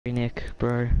Nick,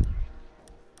 bro.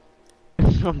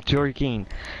 I'm joking.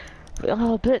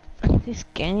 Oh, but this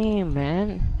game,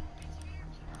 man.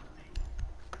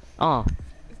 Oh.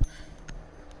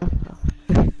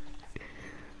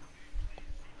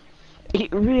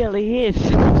 It really is.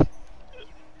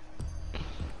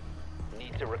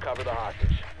 Need to recover the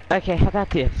hostage. Okay, how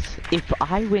about this? If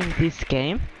I win this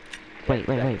game... Wait,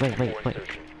 ready? 5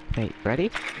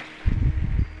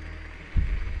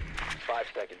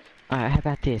 seconds. Alright, how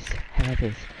about this?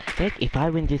 Nick, if I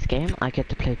win this game, I get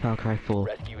to play Far Cry 4.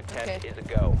 Rescue attempt Okay. is a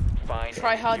go. Find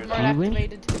Try hard your mode Do you win?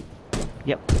 activated.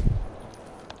 Yep.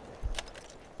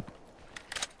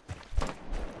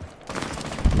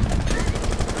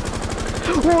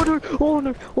 Oh no! Oh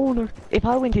no! Oh no! If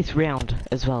I win this round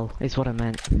as well, is what I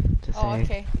meant to say. Oh,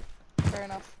 okay. Fair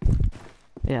enough.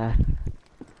 Yeah.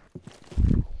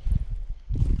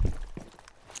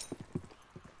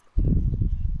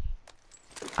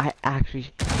 I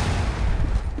actually...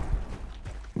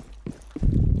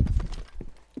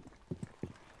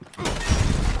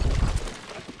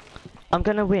 I'm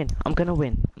gonna win.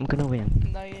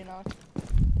 No, you're not.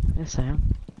 Yes, I am.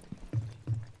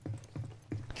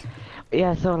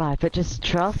 Yeah, so like, but just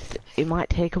trust, it might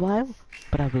take a while,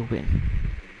 but I will win.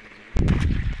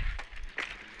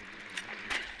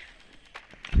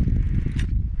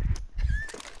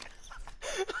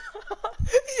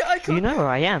 Yeah, I can't. You know where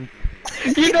I am.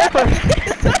 You know where I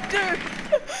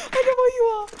know where you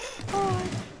are. Oh,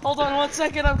 hold on 1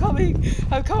 second, I'm coming.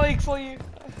 I'm coming for you.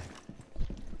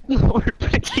 No,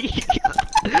 please.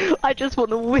 I just want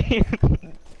to win.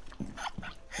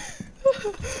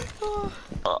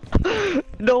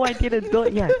 No, I didn't.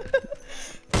 Not yet.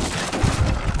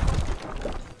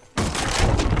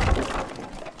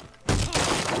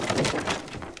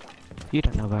 You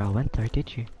don't know where I went though,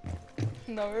 did you?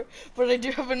 No, but I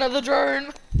do have another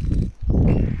drone.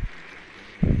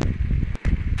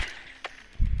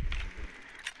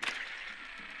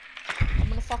 I'm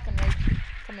gonna fucking rape you.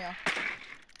 Come here.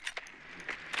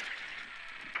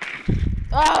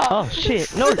 Ah! Oh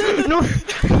shit! No! No!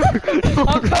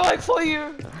 I'm coming for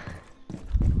you!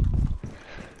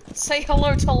 Say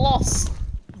hello to Loss,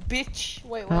 bitch.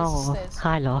 Wait, where's the stairs?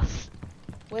 Hi, Loss.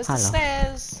 Where's Hi, the Loss.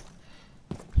 stairs?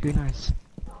 Who knows?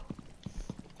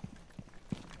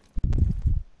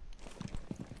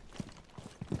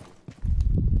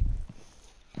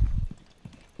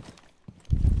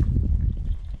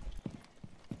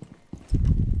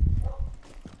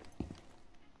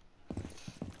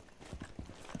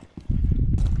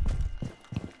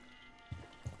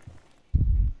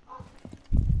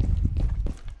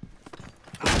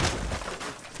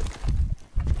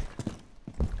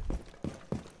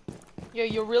 Yo,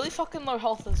 you're really fucking low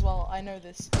health as well. I know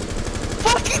this.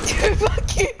 Fuck you, dude.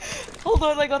 Fuck you. Hold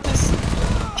on, I got this.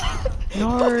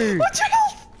 No! What's your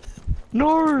health?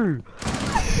 No!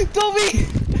 Dobby!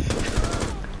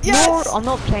 Yes! No! I'm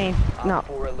not playing. No.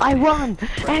 I won!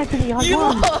 Anthony, I You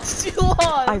won! lost! You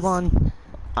lost! I won.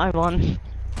 I won.